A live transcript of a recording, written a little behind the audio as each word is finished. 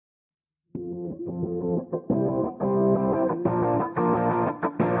Hello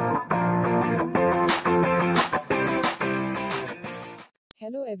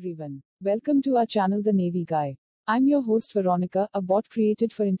everyone. Welcome to our channel The Navy Guy. I'm your host Veronica, a bot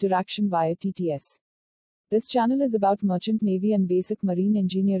created for interaction via TTS. This channel is about merchant navy and basic marine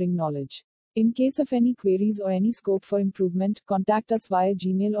engineering knowledge. In case of any queries or any scope for improvement, contact us via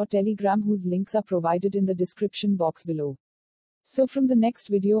Gmail or Telegram, whose links are provided in the description box below. So from the next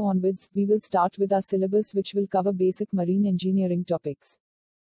video onwards, we will start with our syllabus, which will cover basic marine engineering topics.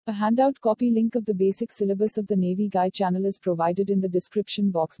 A handout copy link of the basic syllabus of the Navy Guy channel is provided in the description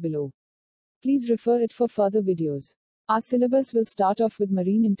box below. Please refer it for further videos. Our syllabus will start off with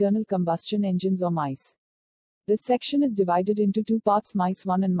marine internal combustion engines or MICE. This section is divided into two parts, MICE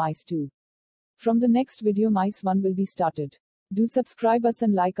 1 and MICE 2. From the next video, MICE 1 will be started. Do subscribe us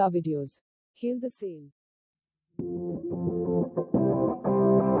and like our videos. Hail the sail.